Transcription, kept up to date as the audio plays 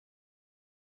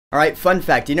Alright, fun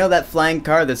fact, you know that flying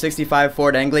car, the 65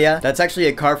 Ford Anglia? That's actually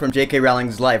a car from J.K.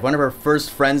 Rowling's life. One of her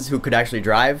first friends who could actually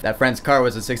drive, that friend's car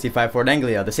was a 65 Ford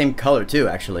Anglia. The same color too,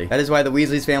 actually. That is why the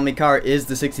Weasley's family car is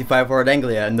the 65 Ford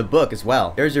Anglia in the book as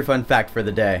well. Here's your fun fact for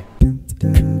the day.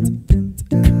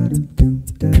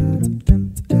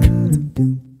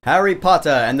 Harry Potter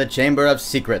and the Chamber of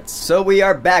Secrets. So we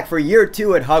are back for year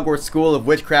 2 at Hogwarts School of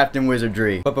Witchcraft and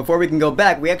Wizardry. But before we can go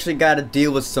back, we actually gotta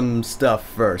deal with some stuff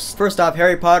first. First off,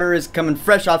 Harry Potter is coming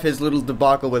fresh off his little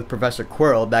debacle with Professor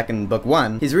Quirrell back in book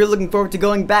 1. He's really looking forward to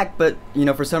going back, but, you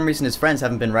know, for some reason his friends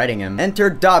haven't been writing him. Enter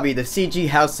Dobby, the CG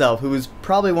house elf, who is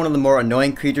probably one of the more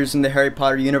annoying creatures in the Harry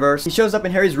Potter universe. He shows up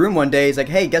in Harry's room one day, he's like,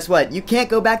 hey, guess what? You can't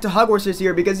go back to Hogwarts this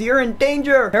year because you're in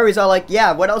danger! Harry's all like,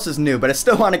 yeah, what else is new? But I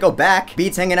still want to go back.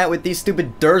 Beats hanging out with these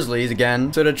stupid Dursleys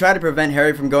again. So to try to prevent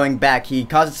Harry from going back, he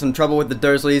causes some trouble with the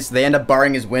Dursleys. They end up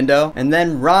barring his window. And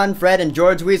then Ron, Fred, and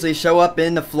George Weasley show up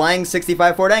in the flying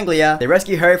 65 Ford Anglia. They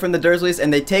rescue Harry from the Dursleys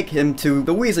and they take him to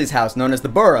the Weasley's house, known as the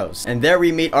Burrows. And there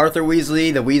we meet Arthur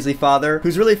Weasley, the Weasley father,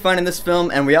 who's really fun in this film.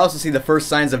 And we also see the first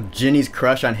signs of Ginny's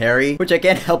crush on Harry, which I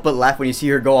can't help but laugh when you see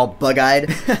her go all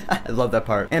bug-eyed. I love that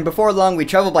part. And before long, we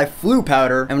travel by Floo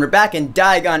Powder, and we're back in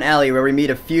Diagon Alley, where we meet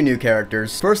a few new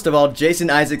characters. First of all, Jason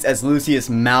Isaacs as Lucius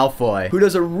Malfoy, who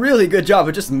does a really good job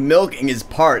of just milking his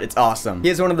part. It's awesome. He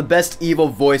has one of the best evil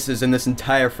voices in this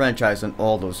entire franchise and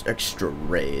all those extra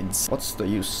raids. What's the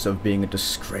use of being a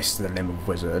disgrace to the name of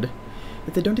wizard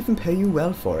if they don't even pay you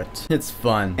well for it? It's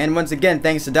fun. And once again,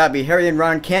 thanks to Dobby, Harry and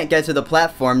Ron can't get to the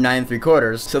platform 9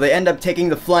 3/4, so they end up taking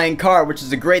the flying car, which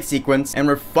is a great sequence, and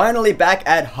we're finally back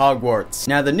at Hogwarts.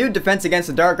 Now, the new Defense Against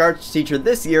the Dark Arts teacher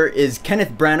this year is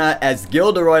Kenneth Branagh as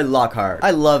Gilderoy Lockhart. I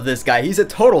love this guy. He's a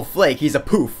total flake. He's a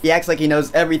poof. He acts like he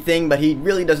knows everything, but he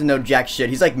really doesn't know jack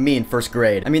shit. He's like me in first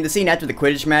grade. I mean, the scene after the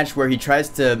Quidditch match where he tries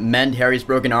to mend Harry's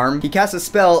broken arm, he casts a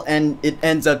spell and it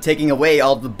ends up taking away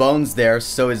all the bones there,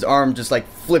 so his arm just like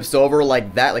flips over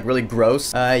like that, like really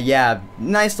gross. Yeah,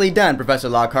 nicely done, Professor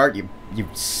Lockhart, you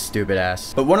stupid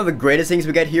ass. But one of the greatest things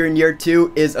we get here in year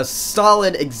 2 is a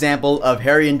solid example of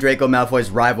Harry and Draco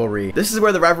Malfoy's rivalry. This is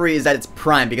where the rivalry is at its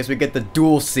prime because we get the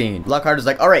duel scene. Lockhart is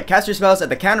like, alright, cast your spells at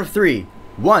the count of 3.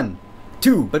 1,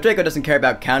 2. But Draco doesn't care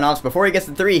about count-offs. Before he gets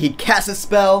to 3, he casts a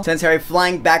spell, sends Harry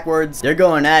flying backwards. They're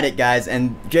going at it, guys,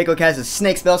 and Draco casts a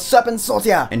snake spell, Sup and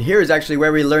Soltia! And here is actually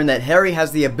where we learn that Harry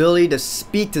has the ability to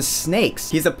speak to snakes.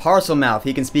 He's a parcel mouth.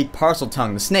 He can speak parcel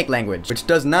tongue, the snake language, which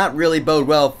does not really bode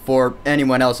well for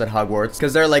anyone else at Hogwarts,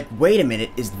 because they're like, wait a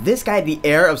minute, is this guy the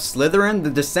heir of Slytherin,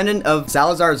 the descendant of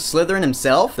Salazar Slytherin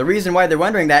himself? The reason why they're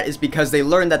wondering that is because they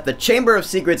learned that the Chamber of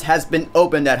Secrets has been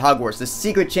opened at Hogwarts, the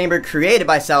secret chamber created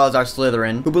by Salazar Slytherin,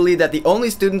 who believed that the only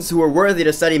students who were worthy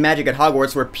to study magic at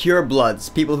Hogwarts were pure bloods,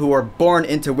 people who were born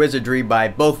into wizardry by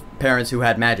both parents who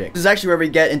had magic. This is actually where we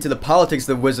get into the politics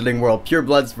of the wizarding world, pure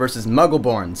bloods versus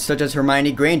muggleborns, such as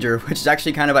Hermione Granger, which is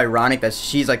actually kind of ironic that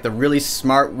she's like the really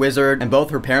smart wizard and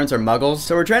both her parents are muggles.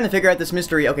 So we're trying to figure out this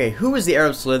mystery. Okay, who is the heir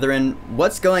of Slytherin?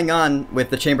 What's going on with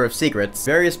the Chamber of Secrets?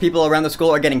 Various people around the school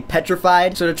are getting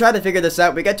petrified. So to try to figure this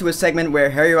out, we get to a segment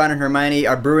where Harry, Ron, and Hermione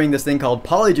are brewing this thing called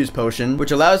Polyjuice Potion,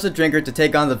 which allows the drinker to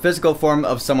take on the physical form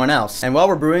of someone else. And while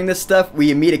we're brewing this stuff,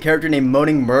 we meet a character named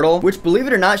Moaning Myrtle, which, believe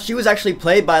it or not, she was actually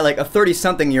played by like a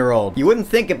 30-something-year-old. You wouldn't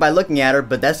think it by looking at her,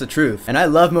 but that's the truth. And I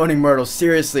love Moaning Myrtle,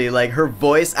 seriously. Like, her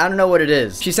voice, I don't know what it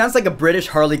is. She sounds like a British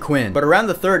Harley Quinn. But around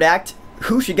the 3rd act,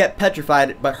 who should get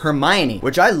petrified but Hermione?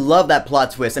 Which I love that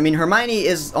plot twist. I mean, Hermione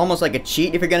is almost like a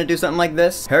cheat if you're gonna do something like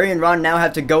this. Harry and Ron now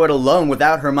have to go it alone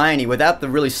without Hermione, without the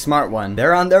really smart one.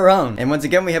 They're on their own. And once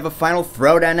again, we have a final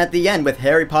throwdown at the end with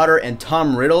Harry Potter and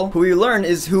Tom Riddle, who we learn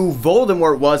is who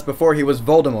Voldemort was before he was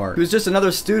Voldemort. He was just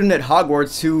another student at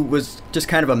Hogwarts who was just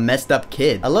kind of a messed up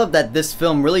kid. I love that this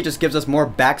film really just gives us more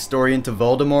backstory into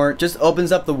Voldemort, just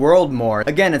opens up the world more.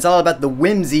 Again, it's all about the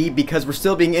whimsy because we're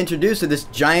still being introduced to this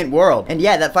giant world. And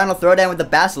yeah, that final throwdown with the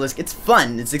basilisk, it's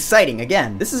fun, it's exciting.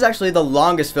 Again, this is actually the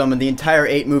longest film in the entire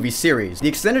 8-movie series. The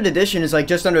extended edition is like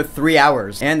just under 3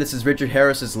 hours, and this is Richard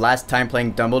Harris's last time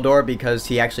playing Dumbledore because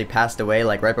he actually passed away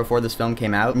like right before this film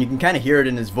came out, and you can kind of hear it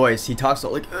in his voice. He talks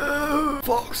all like,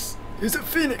 Fox, is it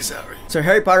Phoenix, Harry? So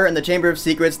Harry Potter and the Chamber of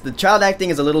Secrets, the child acting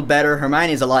is a little better,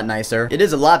 Hermione is a lot nicer. It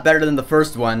is a lot better than the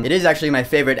first one. It is actually my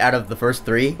favorite out of the first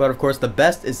 3, but of course the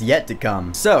best is yet to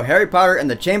come. So, Harry Potter and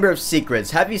the Chamber of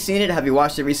Secrets. Have you seen it? Have you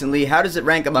watched it recently? How does it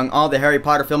rank among all the Harry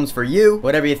Potter films for you?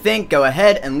 Whatever you think, go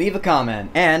ahead and leave a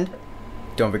comment. And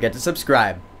don't forget to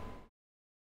subscribe.